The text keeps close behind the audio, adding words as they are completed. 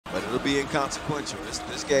It'll be inconsequential.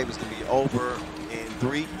 This game is going to be over in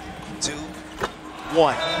 3, 2,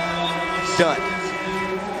 1. Done.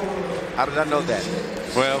 How did I know that?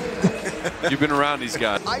 Well, you've been around these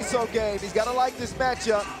guys. ISO game. He's got to like this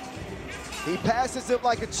matchup. He passes him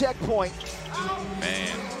like a checkpoint.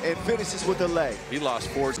 Man. And finishes with a leg. He lost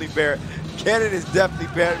 4. Cannon is definitely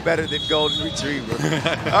better than Golden Retriever.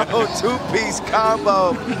 Oh, two-piece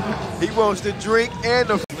combo. He wants the drink and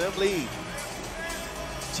the slim lead.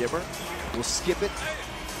 Jimmer will skip it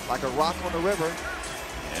like a rock on the river.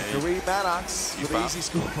 Kareem Maddox with an easy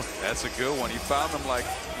score. That's a good one. He found him like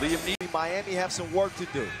Liam Neeson. Miami have some work to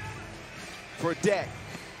do. Fredette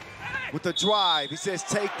with the drive. He says,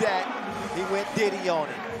 take that. He went Diddy on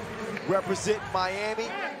it. Represent Miami.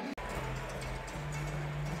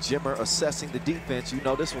 Jimmer assessing the defense. You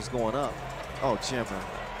know this one's going up. Oh, Jimmer.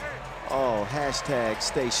 Oh, hashtag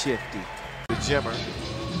stay shifty. Jimmer.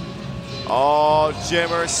 Oh,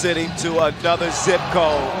 Jimmer sitting to another zip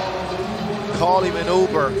code. Call him an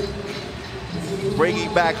Uber. Bring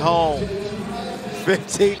him back home.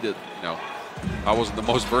 15. No, I wasn't the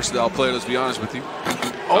most versatile player, let's be honest with you.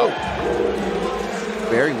 Oh.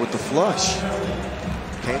 Barry with the flush.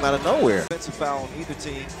 Came out of nowhere. Defensive foul on either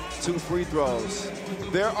team. 2 free throws.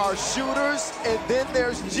 There are shooters, and then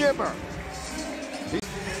there's Jimmer.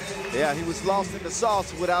 Yeah, he was lost in the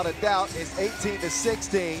sauce without a doubt. It's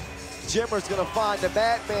 18-16. Jimmer's gonna find the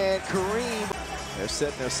madman, Kareem. They're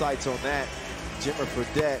setting their sights on that. Jimmer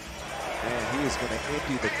Fredette, and he is gonna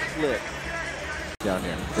empty the clip down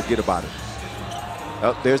there. Forget about it.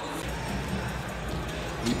 Oh, there's.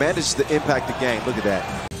 He managed to impact the game. Look at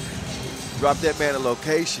that. Drop that man a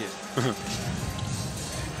location.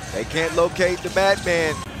 They can't locate the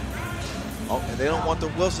madman. Oh, and they don't want the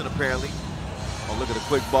Wilson apparently. Oh, look at the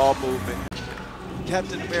quick ball movement.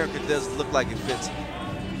 Captain America doesn't look like it fits him.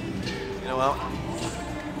 You know,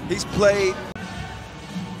 he's played.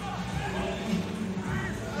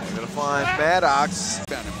 They're gonna find Maddox.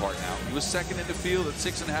 Found in part now. He was second in the field at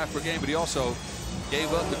 6.5 per game, but he also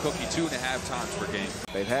gave up the cookie 2.5 times per game.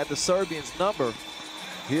 They've had the Serbians' number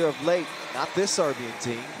here of late. Not this Serbian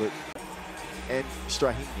team, but and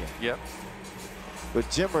Strahinja. Yep. But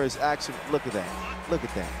Jimmer is actually, look at that. Look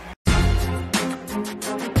at that.